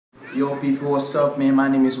Yo people, what's up man? My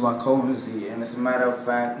name is Waconzy, and as a matter of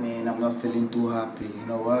fact man, I'm not feeling too happy. You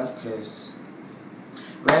know what? Cause,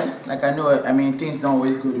 well, like I mean things don't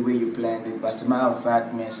always go the way you planned it, but as a matter of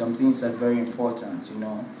fact man, some things are very important, you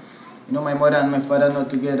know. My mother and my father not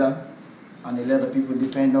together, and a lot of people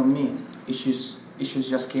depend on me. Issues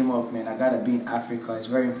just came up man. I gotta be in Africa, it's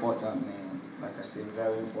very important man. Like I said,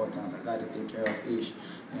 very important. I gotta take care of Ish.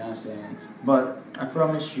 You know what I'm saying? But I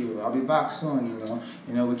promise you, I'll be back soon,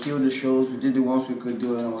 we killed the shows, we did the ones we could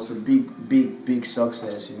do, and it was a big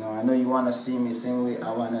success, I know you wanna see me same way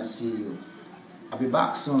I wanna see you. I'll be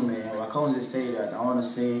back soon, man. I can't just say that. I wanna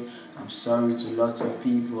say I'm sorry to lots of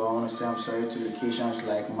people. I wanna say I'm sorry to locations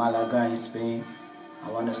like Malaga in Spain.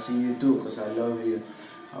 I wanna see you too, cause I love you.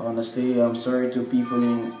 I wanna say I'm sorry to people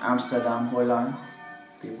in Amsterdam, Holland,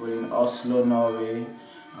 people in Oslo, Norway,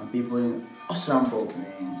 and people in Osnabrück,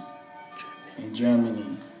 man, in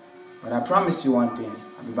Germany. But I promise you one thing,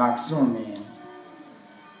 I'll be back soon, man.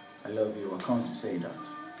 I love you. I come to say that.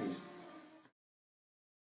 Peace.